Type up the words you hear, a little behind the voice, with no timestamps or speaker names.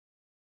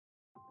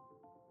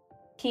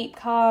keep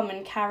calm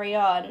and carry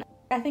on.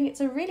 I think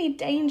it's a really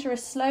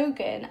dangerous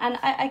slogan, and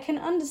I can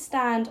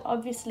understand,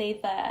 obviously,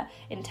 the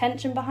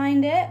intention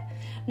behind it.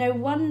 No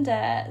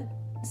wonder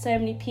so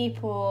many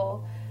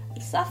people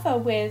suffer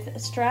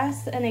with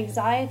stress and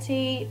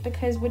anxiety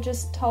because we're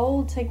just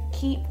told to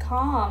keep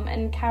calm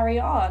and carry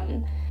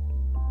on.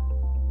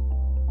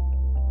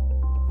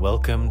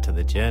 Welcome to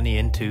the Journey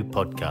Into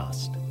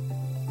podcast,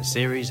 a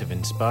series of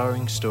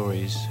inspiring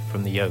stories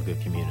from the yoga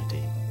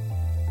community.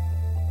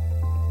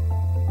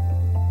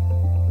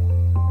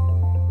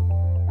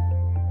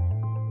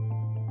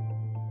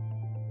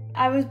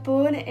 I was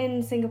born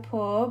in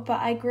Singapore, but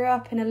I grew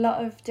up in a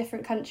lot of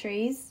different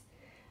countries.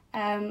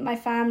 My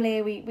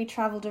family, we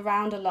travelled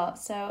around a lot,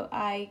 so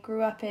I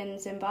grew up in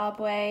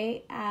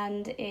Zimbabwe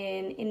and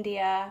in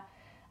India,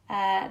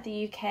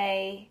 the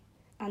UK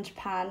and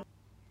Japan.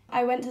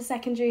 I went to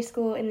secondary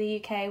school in the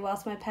UK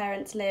whilst my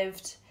parents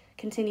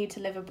continued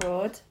to live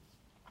abroad.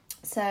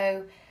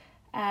 So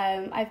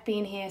I've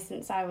been here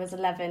since I was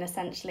 11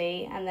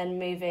 essentially, and then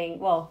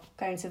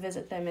going to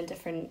visit them in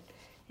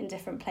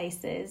different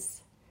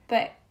places.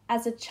 But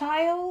as a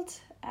child,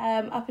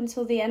 up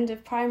until the end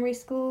of primary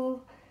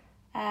school,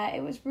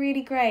 it was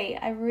really great.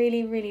 I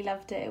really, really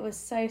loved it. It was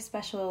so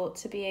special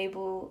to be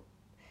able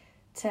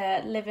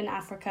to live in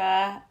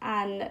Africa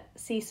and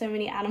see so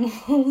many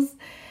animals.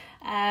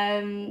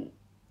 It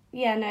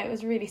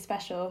was really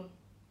special.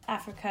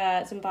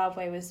 Africa,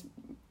 Zimbabwe was,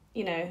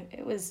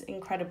 it was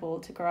incredible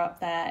to grow up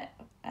there.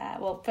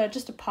 For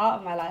just a part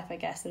of my life, I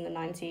guess, in the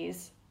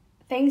 90s.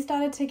 Things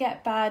started to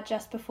get bad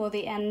just before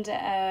the end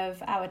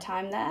of our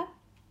time there.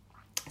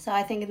 So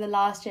I think in the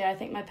last year,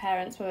 my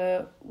parents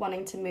were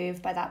wanting to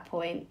move by that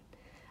point.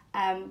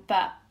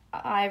 But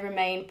I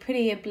remained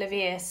pretty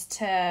oblivious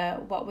to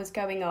what was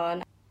going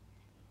on.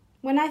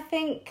 When I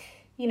think,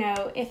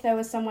 if there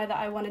was somewhere that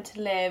I wanted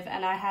to live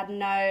and I had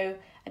no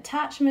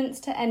attachments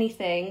to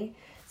anything,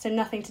 so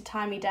nothing to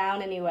tie me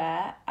down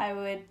anywhere, I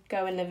would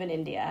go and live in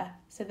India.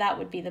 So that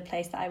would be the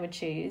place that I would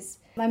choose.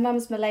 My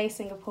mum's Malay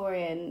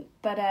Singaporean,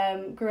 but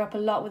grew up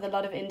with a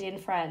lot of Indian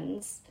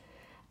friends.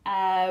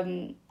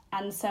 And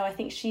so I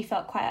think she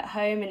felt quite at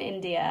home in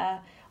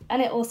India,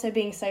 and it also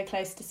being so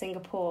close to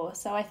Singapore.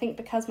 So I think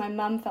because my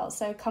mum felt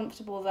so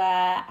comfortable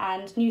there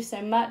and knew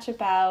so much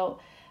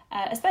about,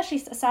 especially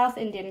South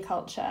Indian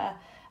culture,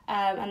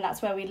 and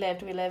that's where we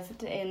lived. We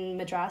lived in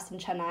Madras in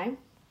Chennai.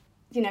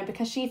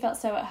 Because she felt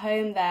so at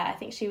home there, I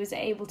think she was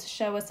able to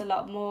show us a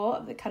lot more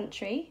of the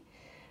country.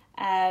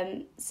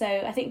 So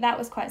I think that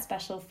was quite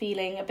special,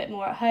 feeling a bit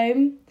more at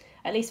home,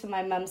 at least for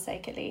my mum's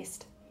sake, at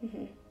least.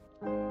 Mm-hmm.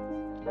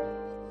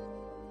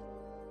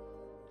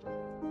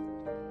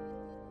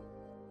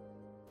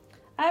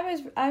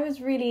 I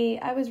was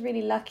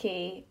really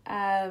lucky.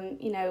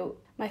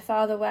 My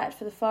father worked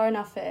for the Foreign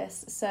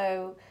Office,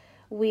 so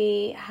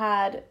we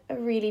had a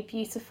really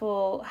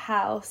beautiful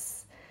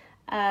house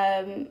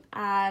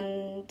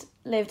and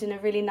lived in a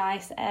really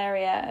nice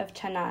area of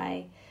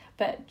Chennai.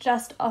 But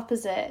just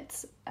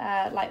opposite,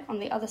 on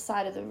the other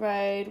side of the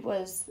road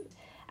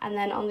and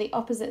then on the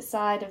opposite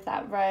side of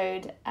that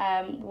road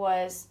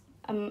was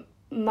a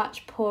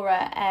much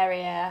poorer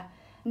area.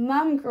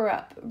 Mum grew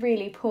up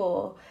really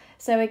poor.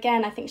 So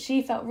again, I think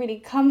she felt really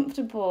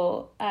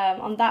comfortable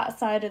on that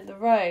side of the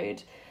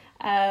road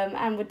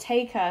and would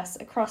take us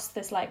across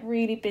this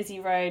really busy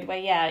road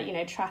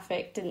where,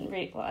 traffic didn't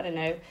really,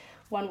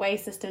 one-way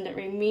system didn't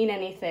really mean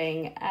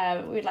anything.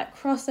 We'd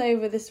cross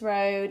over this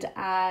road,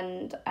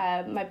 and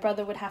my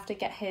brother would have to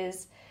get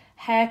his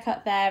hair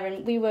cut there,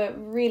 and we were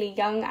really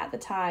young at the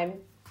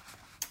time.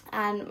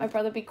 And my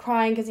brother would be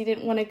crying because he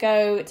didn't want to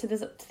go to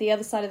the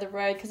other side of the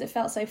road because it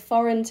felt so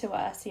foreign to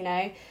us,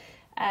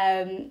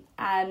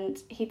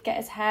 and he'd get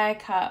his hair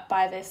cut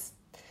by this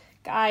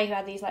guy who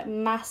had these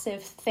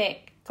massive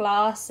thick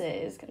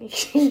glasses,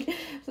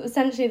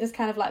 essentially this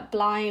kind of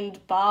blind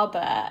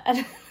barber,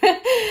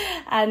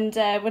 and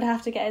would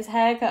have to get his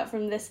hair cut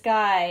from this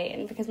guy.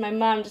 And because my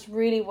mum just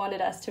really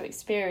wanted us to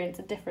experience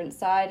a different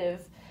side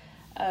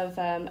of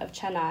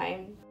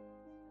Chennai.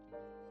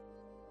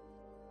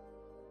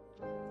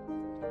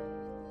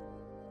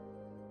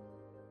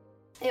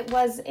 It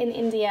was in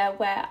India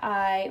where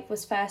I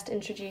was first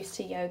introduced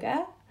to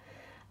yoga,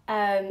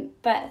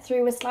 but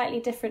through a slightly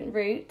different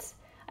route.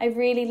 I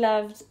really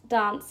loved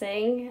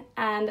dancing,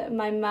 and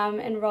my mum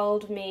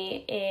enrolled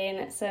me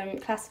in some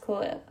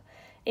classical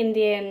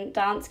Indian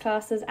dance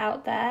classes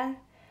out there.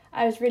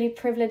 I was really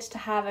privileged to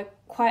have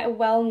quite a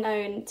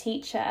well-known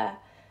teacher,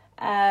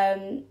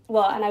 and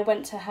I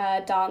went to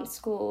her dance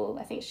school.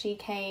 I think she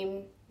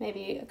came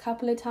maybe a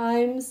couple of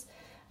times.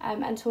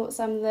 And taught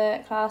some of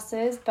the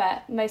classes,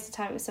 but most of the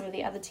time it was some of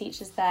the other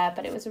teachers there.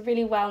 But it was a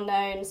really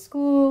well-known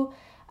school,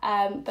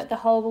 but the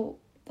whole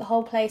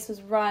place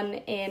was run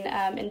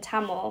in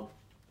Tamil,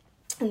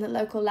 in the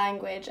local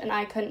language, and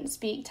I couldn't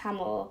speak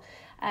Tamil.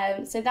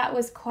 So that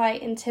was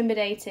quite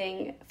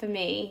intimidating for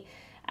me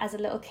as a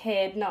little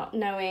kid, not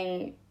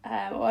knowing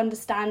or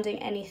understanding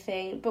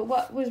anything. But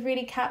what was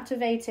really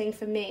captivating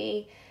for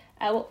me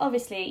Well,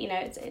 obviously, you know,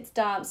 it's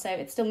dance, so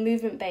it's still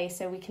movement based,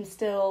 so we can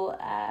still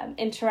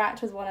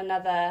interact with one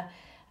another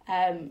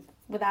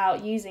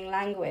without using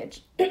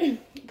language.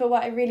 But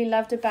what I really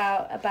loved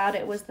about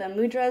it was the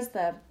mudras,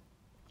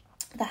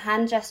 the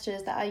hand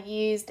gestures that I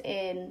used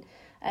in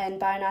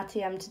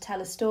Bharatanatyam to tell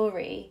a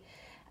story.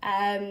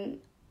 And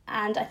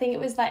I think it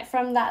was like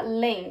from that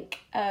link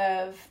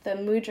of the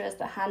mudras,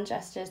 the hand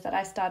gestures, that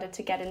I started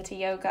to get into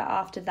yoga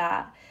after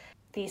that.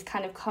 These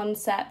kind of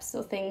concepts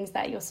or things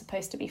that you're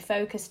supposed to be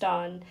focused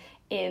on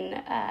in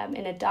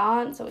a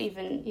dance, or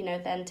even, you know,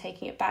 then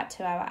taking it back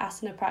to our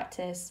asana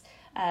practice,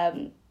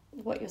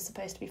 what you're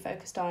supposed to be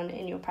focused on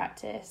in your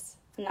practice.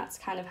 And that's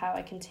kind of how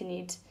I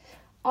continued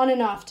on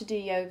and off to do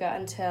yoga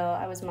until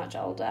I was much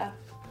older.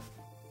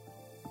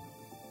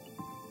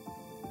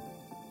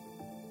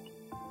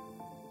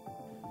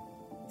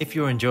 If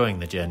you're enjoying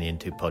the Journey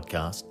Into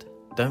podcast,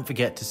 don't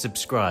forget to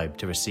subscribe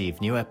to receive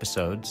new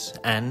episodes,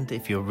 and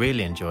if you're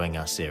really enjoying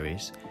our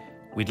series,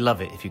 we'd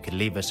love it if you could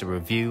leave us a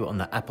review on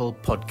the Apple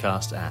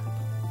Podcast app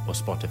or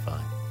Spotify.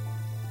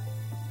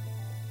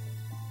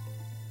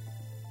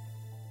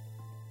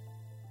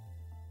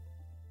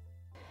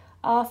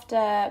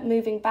 After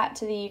moving back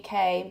to the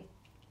UK,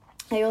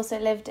 I also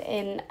lived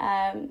in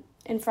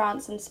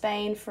France and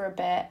Spain for a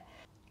bit,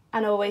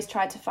 and always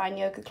tried to find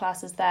yoga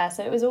classes there.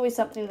 So it was always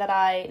something that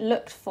I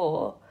looked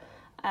for,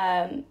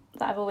 that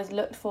I've always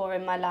looked for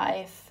in my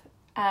life.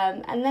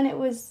 And then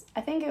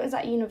I think it was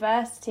at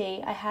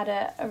university, I had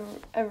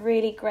a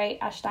really great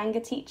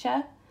Ashtanga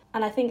teacher.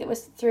 And I think it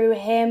was through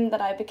him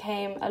that I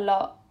became a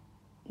lot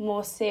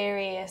more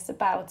serious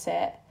about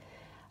it.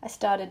 I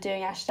started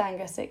doing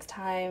Ashtanga 6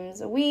 times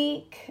a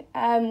week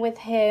with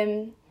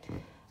him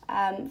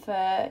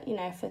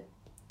for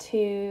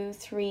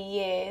 2-3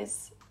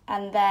 years.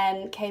 And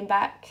then came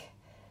back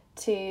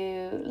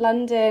to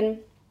London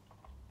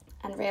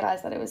and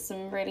realised that it was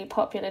some really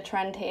popular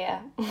trend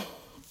here.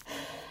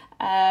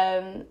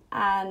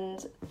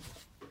 And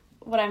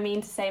what I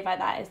mean to say by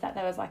that is that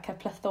there was like a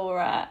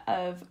plethora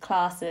of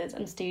classes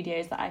and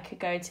studios that I could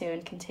go to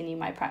and continue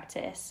my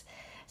practice.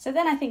 So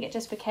then I think it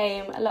just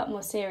became a lot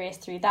more serious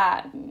through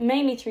that,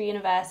 mainly through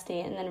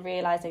university, and then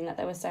realising that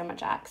there was so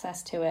much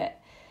access to it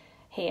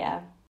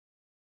here.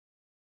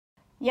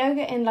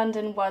 Yoga in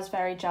London was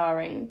very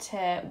jarring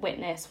to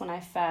witness when I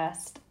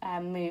first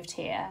moved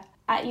here.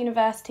 At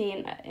university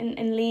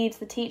in Leeds,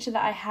 the teacher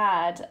that I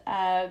had,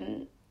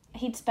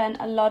 he'd spent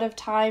a lot of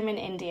time in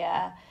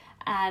India,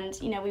 and,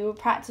 you know, we were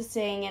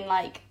practicing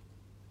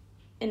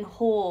in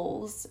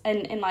halls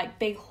and in like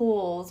big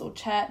halls or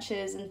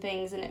churches and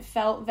things, and it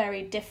felt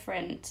very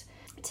different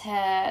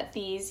to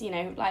these, you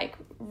know, like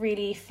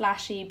really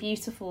flashy,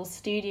 beautiful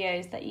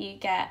studios that you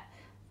get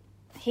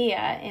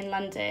here in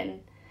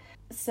London.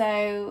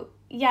 So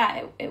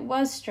yeah, it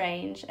was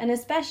strange, and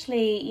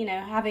especially, you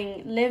know,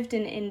 having lived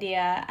in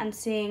India and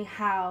seeing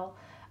how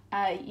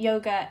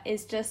yoga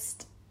is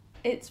just,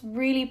 it's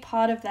really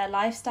part of their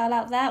lifestyle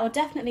out there, or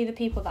definitely the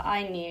people that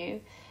I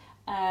knew.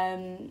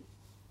 And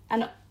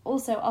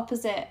also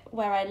opposite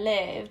where I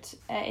lived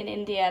in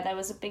India, there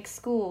was a big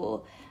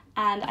school,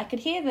 and I could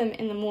hear them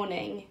in the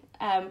morning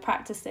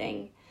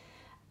practicing.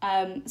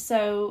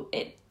 So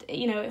it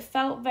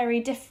felt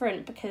very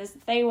different, because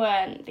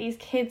these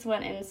kids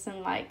weren't in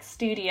some like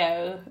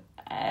studio,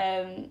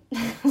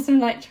 some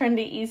like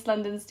trendy East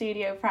London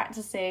studio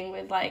practicing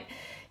with like,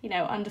 you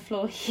know,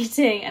 underfloor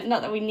heating, and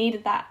not that we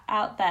needed that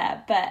out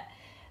there, but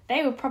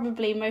they were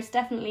probably most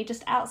definitely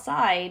just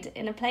outside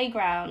in a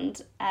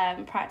playground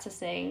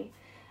practicing,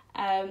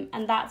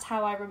 and that's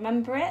how I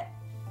remember it.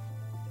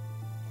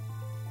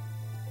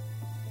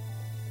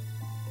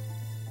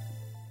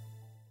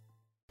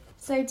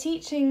 So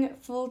teaching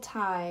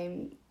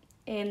full-time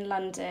in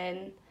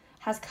London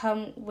has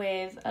come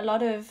with a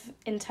lot of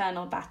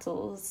internal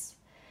battles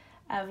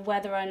of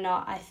whether or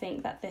not I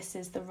think that this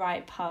is the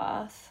right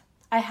path.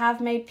 I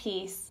have made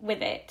peace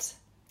with it.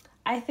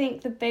 I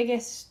think the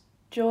biggest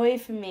joy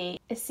for me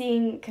is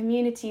seeing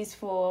communities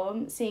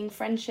form, seeing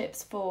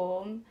friendships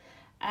form,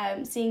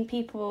 seeing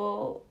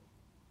people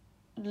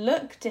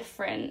look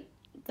different.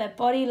 Their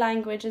body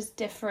language is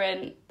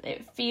different.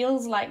 It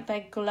feels like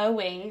they're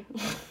glowing.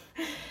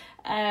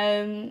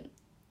 And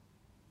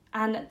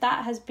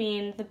that has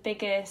been the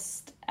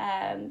biggest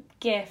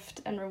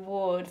gift and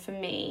reward for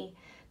me,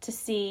 to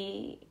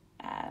see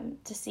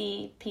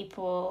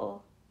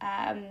people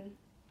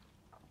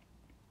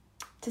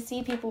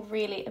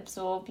really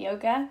absorb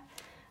yoga,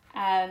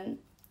 and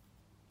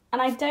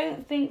I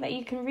don't think that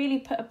you can really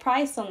put a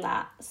price on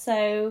that.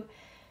 So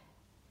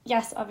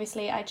yes,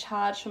 obviously I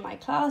charge for my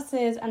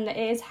classes, and it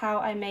is how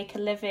I make a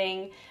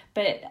living,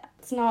 but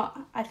it's not,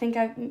 I think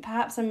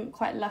I'm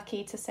quite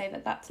lucky to say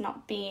that that's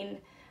not been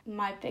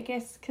my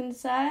biggest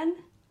concern.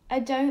 I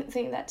don't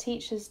think that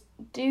teachers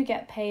do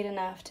get paid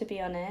enough, to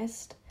be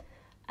honest,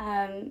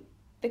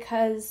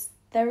 because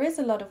there is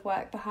a lot of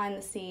work behind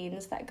the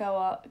scenes that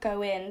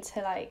go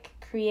into like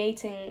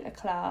creating a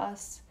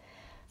class,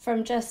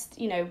 from just,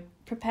 you know,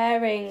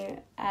 preparing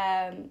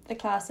the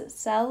class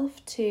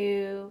itself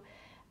to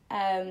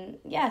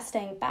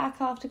staying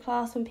back after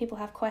class when people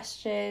have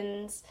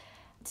questions,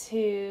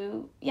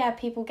 to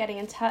people getting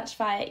in touch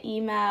via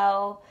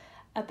email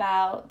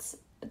about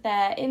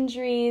their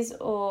injuries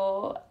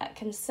or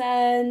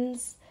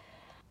concerns.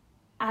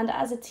 And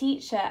as a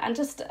teacher and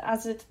just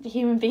as a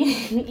human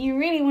being, you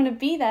really want to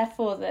be there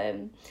for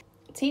them.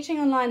 Teaching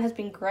online has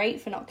been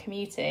great for not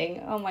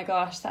commuting. Oh my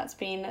gosh, that's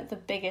been the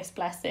biggest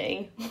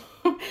blessing.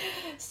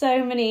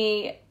 So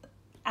many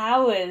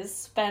hours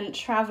spent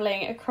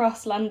travelling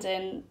across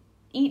London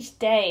each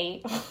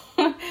day.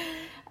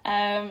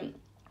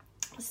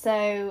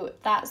 So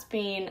that's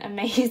been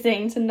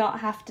amazing to not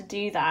have to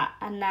do that.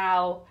 And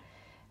now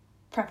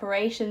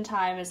preparation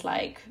time is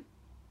like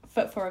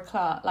for a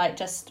class, like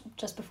just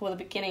before the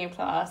beginning of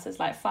class, it's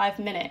like 5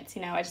 minutes.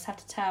 I just have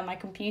to turn my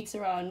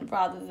computer on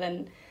rather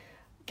than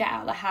get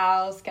out of the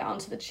house, get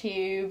onto the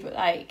tube,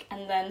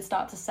 and then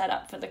start to set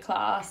up for the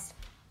class.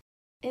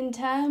 In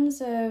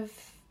terms of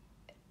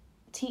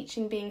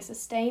teaching being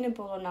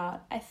sustainable or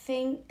not, I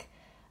think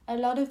a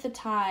lot of the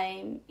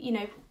time,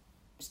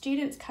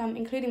 students come,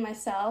 including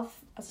myself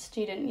as a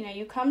student,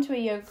 you come to a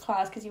yoga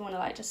class because you want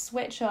to just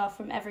switch off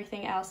from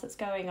everything else that's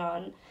going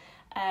on.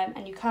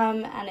 And you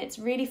come and it's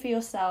really for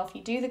yourself,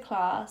 you do the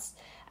class.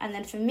 And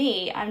then for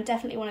me, I'm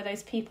definitely one of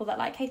those people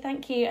that hey,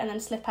 thank you, and then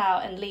slip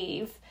out and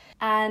leave.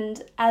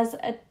 And as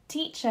a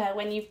teacher,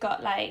 when you've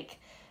got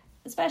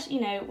especially,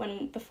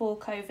 when before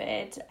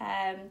COVID,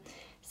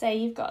 say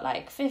you've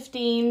got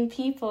 15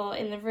 people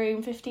in the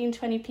room, 15,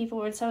 20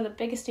 people in some of the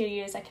bigger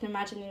studios I can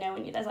imagine,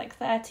 when there's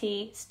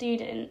 30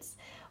 students,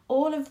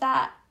 all of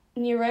that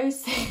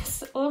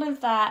neurosis, all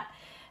of that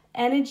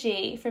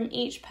energy from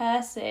each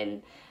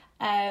person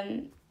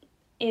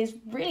is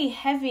really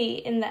heavy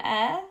in the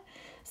air.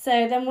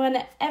 So then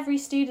when every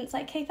student's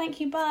okay, thank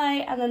you,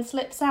 bye, and then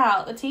slips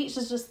out, the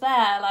teacher's just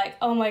there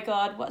oh my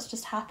God, what's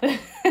just happened?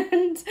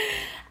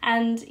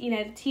 And,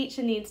 the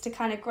teacher needs to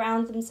kind of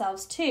ground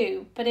themselves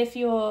too. But if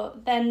you're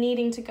then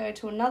needing to go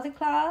to another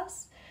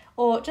class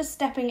or just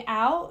stepping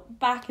out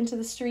back into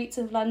the streets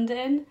of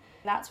London,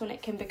 that's when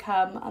it can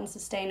become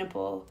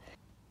unsustainable.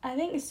 I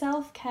think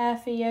self-care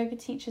for yoga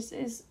teachers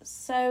is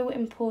so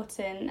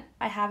important.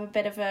 I have a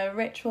bit of a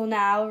ritual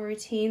now, a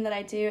routine that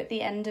I do at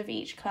the end of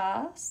each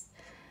class.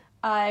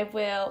 I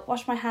will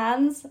wash my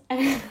hands.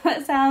 Maybe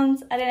that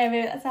sounds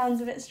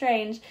a bit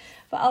strange,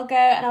 but I'll go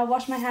and I'll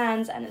wash my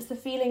hands, and it's the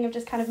feeling of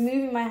just kind of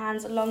moving my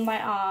hands along my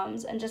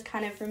arms and just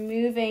kind of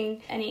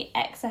removing any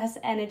excess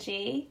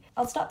energy.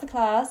 I'll stop the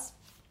class,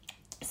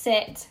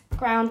 sit,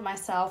 ground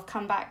myself,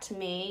 come back to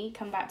me,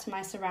 come back to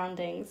my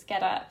surroundings,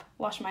 get up,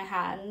 wash my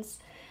hands.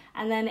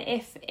 And then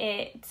if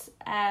it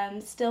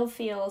still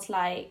feels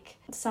like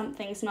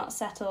something's not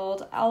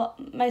settled, I'll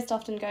most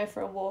often go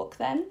for a walk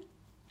then.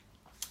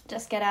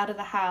 Just get out of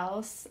the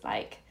house,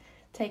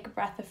 take a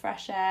breath of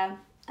fresh air,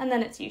 and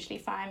then it's usually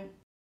fine.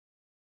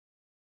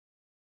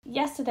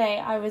 Yesterday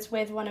I was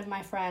with one of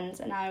my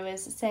friends and I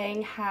was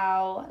saying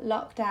how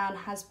lockdown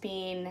has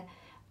been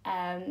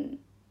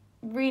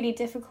really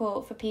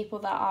difficult for people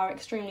that are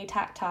extremely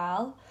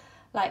tactile,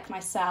 like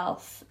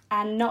myself,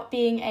 and not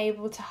being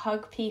able to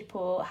hug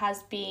people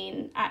has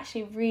been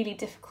actually really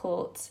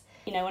difficult.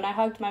 When I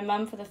hugged my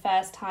mum for the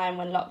first time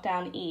when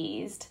lockdown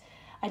eased,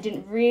 I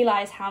didn't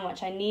realise how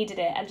much I needed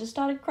it and just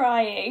started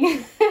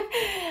crying.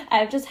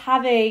 Just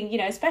having,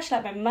 especially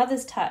my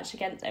mother's touch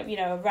against,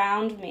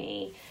 around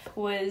me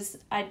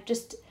I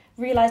just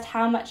realised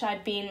how much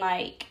I'd been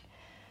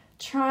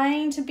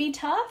trying to be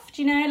tough.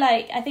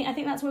 I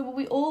think that's what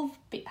we all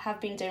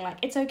have been doing.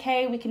 It's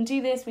okay, we can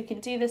do this, we can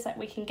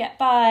get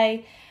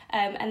by.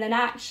 And then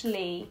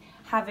actually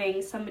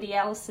having somebody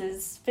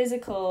else's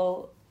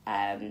physical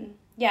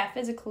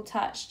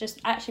touch just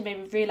actually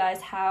made me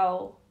realise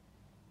how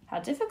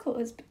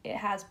difficult it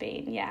has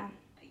been, yeah.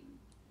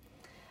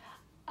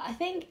 I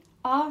think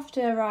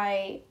after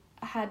I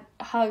had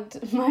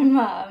hugged my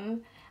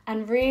mum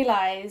and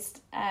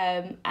realised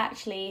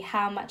actually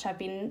how much I've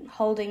been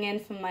holding in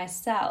for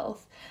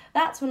myself,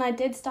 that's when I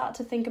did start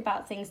to think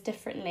about things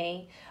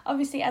differently.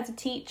 Obviously, as a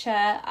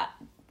teacher,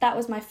 that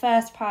was my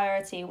first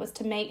priority, was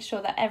to make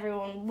sure that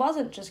everyone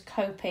wasn't just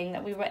coping,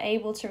 that we were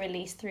able to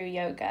release through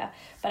yoga.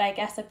 But I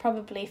guess I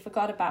probably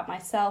forgot about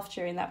myself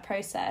during that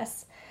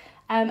process.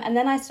 And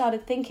then I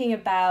started thinking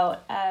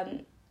about,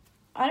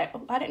 I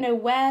don't know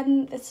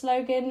when the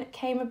slogan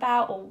came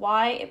about or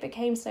why it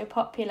became so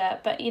popular,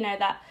 but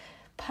that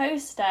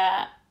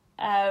poster,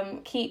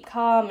 keep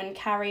calm and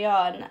carry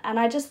on. And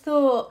I just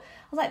thought,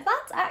 I was like,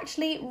 that's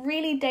actually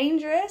really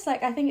dangerous.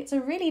 I think it's a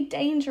really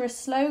dangerous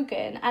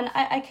slogan. And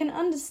I can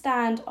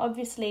understand,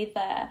 obviously,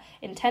 the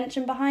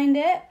intention behind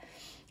it.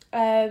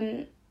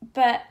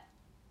 But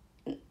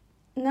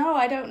no,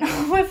 I don't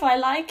know if I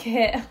like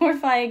it or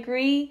if I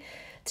agree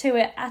to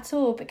it at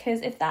all, because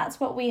if that's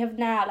what we have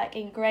now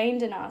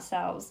ingrained in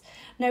ourselves,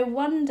 no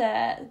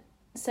wonder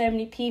so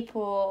many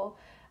people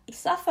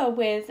suffer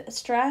with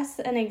stress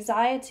and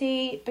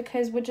anxiety,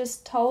 because we're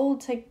just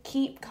told to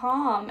keep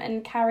calm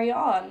and carry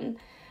on.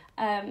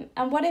 And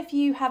what if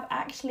you have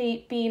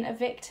actually been a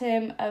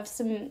victim of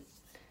some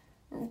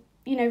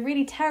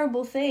really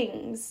terrible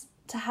things,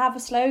 to have a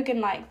slogan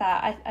like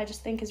that, I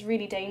just think is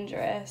really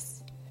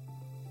dangerous.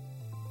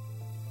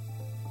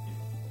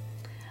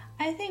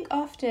 I think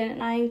often,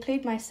 and I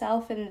include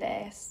myself in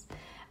this,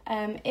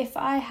 if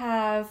I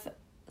have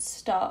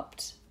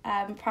stopped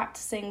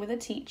practicing with a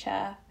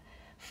teacher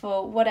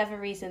for whatever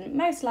reason,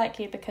 most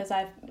likely because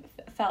I've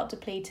felt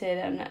depleted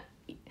and,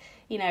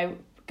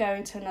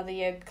 going to another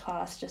yoga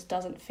class just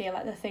doesn't feel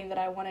like the thing that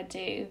I want to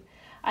do,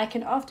 I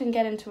can often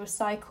get into a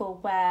cycle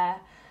where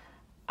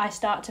I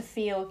start to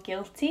feel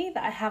guilty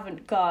that I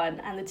haven't gone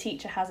and the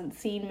teacher hasn't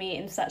seen me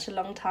in such a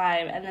long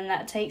time, and then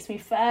that takes me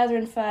further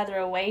and further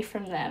away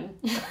from them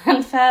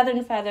and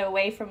further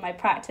away from my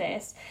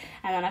practice,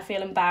 and then I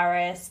feel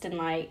embarrassed and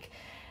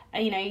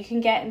you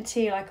can get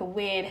into a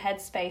weird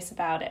headspace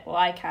about it. Well,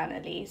 I can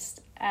at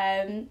least.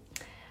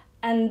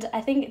 And I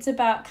think it's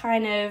about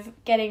kind of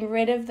getting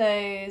rid of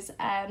those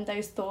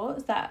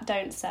thoughts that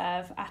don't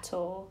serve at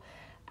all.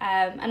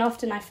 And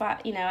often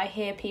I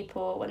hear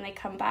people when they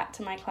come back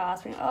to my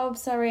class being, oh,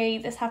 sorry,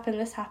 this happened.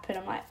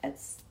 I'm like,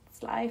 it's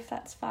life,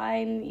 that's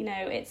fine.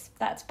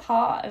 That's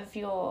part of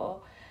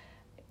your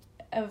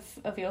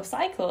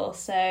cycle.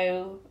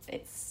 So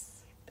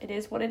it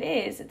is what it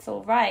is. It's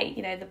all right.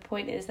 The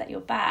point is that you're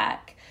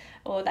back,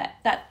 or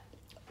that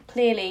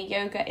clearly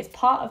yoga is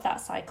part of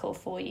that cycle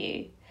for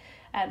you.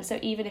 So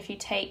even if you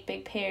take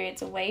big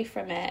periods away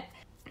from it,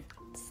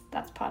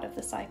 that's part of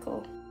the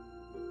cycle.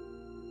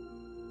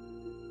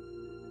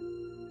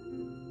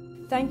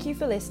 Thank you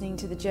for listening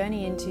to the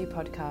Journey Into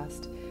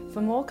podcast.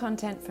 For more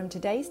content from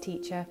today's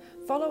teacher,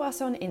 follow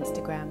us on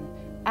Instagram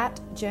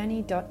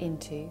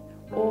 @journey.into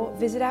or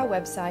visit our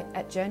website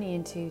at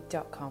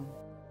journeyinto.com.